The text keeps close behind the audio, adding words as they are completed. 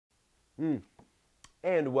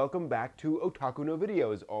And welcome back to Otaku no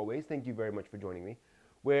Video. As always, thank you very much for joining me.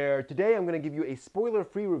 Where today I'm going to give you a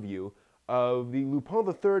spoiler-free review of the Lupin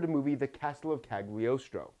III movie, The Castle of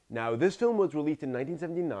Cagliostro. Now, this film was released in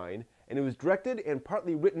 1979, and it was directed and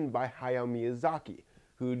partly written by Hayao Miyazaki,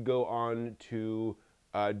 who'd go on to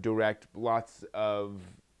direct lots of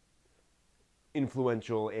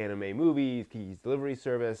influential anime movies: Kiki's Delivery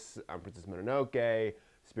Service, Princess Mononoke,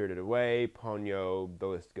 Spirited Away, Ponyo, the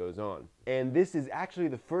list goes on. And this is actually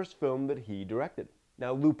the first film that he directed.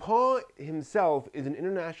 Now, Lupin himself is an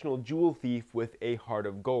international jewel thief with a heart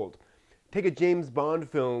of gold. Take a James Bond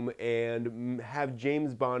film and have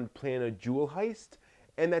James Bond plan a jewel heist,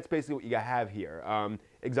 and that's basically what you have here.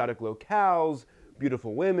 Exotic locales,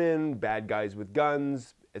 beautiful women, bad guys with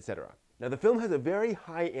guns, etc. Now, the film has a very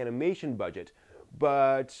high animation budget,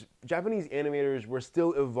 but Japanese animators were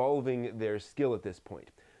still evolving their skill at this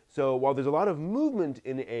point. So while there's a lot of movement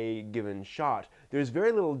in a given shot, there's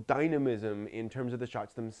very little dynamism in terms of the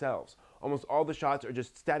shots themselves. Almost all the shots are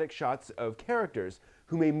just static shots of characters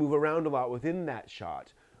who may move around a lot within that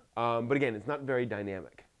shot. But again, it's not very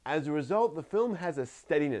dynamic. As a result, the film has a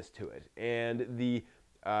steadiness to it, and the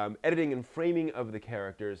editing and framing of the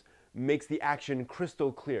characters makes the action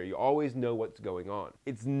crystal clear. You always know what's going on.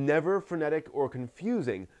 It's never frenetic or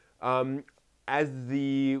confusing. As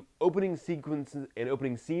the opening sequences and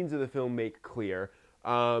opening scenes of the film make clear,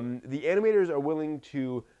 the animators are willing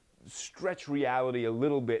to stretch reality a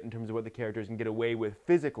little bit in terms of what the characters can get away with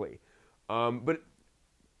physically. But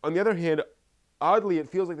on the other hand, oddly, it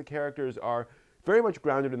feels like the characters are very much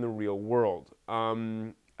grounded in the real world.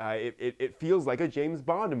 It feels like a James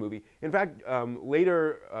Bond movie. In fact,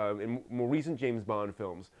 later, in more recent James Bond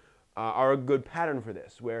films, are a good pattern for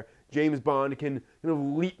this, where James Bond can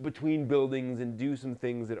leap between buildings and do some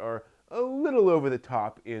things that are a little over the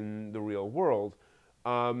top in the real world,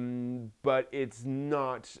 but it's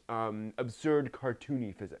not absurd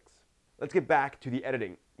cartoony physics. Let's get back to the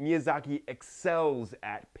editing. Miyazaki excels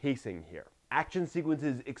at pacing here. Action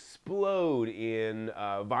sequences explode in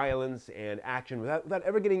violence and action without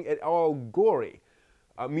ever getting at all gory.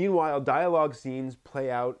 Meanwhile, dialogue scenes play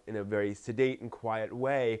out in a very sedate and quiet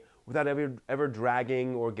way without ever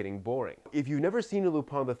dragging or getting boring. If you've never seen a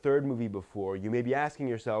Lupin III movie before, you may be asking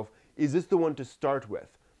yourself, is this the one to start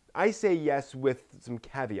with? I say yes, with some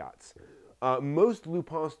caveats. Most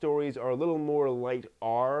Lupin stories are a little more light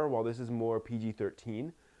R, while this is more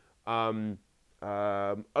PG-13. Other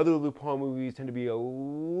Lupin movies tend to be a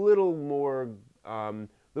little more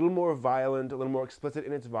violent, a little more explicit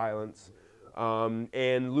in its violence.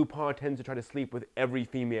 And Lupin tends to try to sleep with every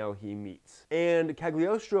female he meets. And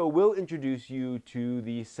Cagliostro will introduce you to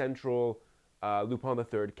the central Lupin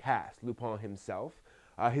III cast. Lupin himself,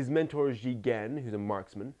 his mentor Jigen, who's a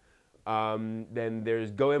marksman. Then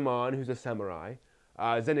there's Goemon, who's a samurai.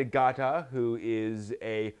 Zenigata, who is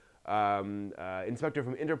a inspector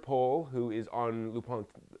from Interpol, who is on Lupin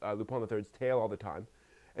III's tail all the time.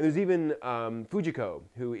 And there's even Fujiko,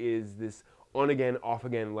 who is this on-again,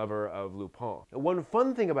 off-again lover of Lupin. Now, one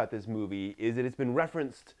fun thing about this movie is that it's been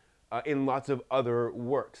referenced in lots of other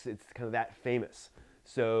works. It's kind of that famous.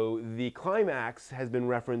 So the climax has been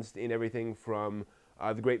referenced in everything from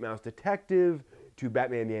The Great Mouse Detective, to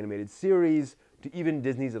Batman the Animated Series, to even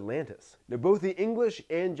Disney's Atlantis. Now, both the English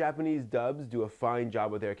and Japanese dubs do a fine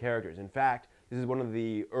job with their characters. In fact, this is one of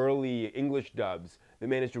the early English dubs that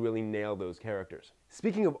managed to really nail those characters.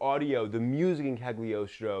 Speaking of audio, the music in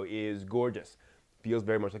Cagliostro is gorgeous. Feels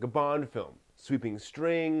very much like a Bond film. Sweeping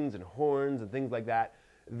strings and horns and things like that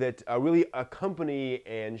that really accompany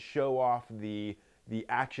and show off the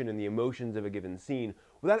action and the emotions of a given scene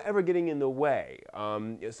without ever getting in the way.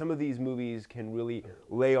 Some of these movies can really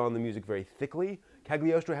lay on the music very thickly.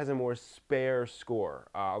 Cagliostro has a more spare score.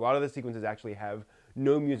 A lot of the sequences actually have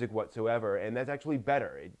no music whatsoever, and that's actually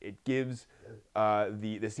better. It gives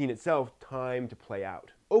the scene itself time to play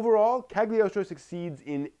out. Overall, Cagliostro succeeds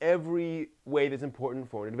in every way that's important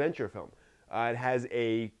for an adventure film. It has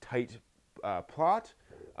a tight plot,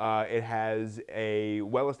 it has a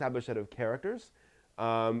well-established set of characters,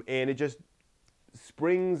 and it just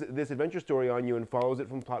springs this adventure story on you and follows it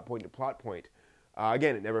from plot point to plot point.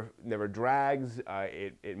 Again, it never drags,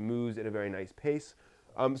 it moves at a very nice pace.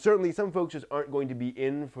 Certainly, some folks just aren't going to be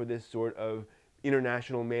in for this sort of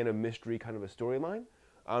international man of mystery kind of a storyline.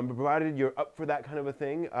 But provided you're up for that kind of a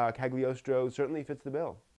thing, Cagliostro certainly fits the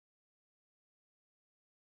bill.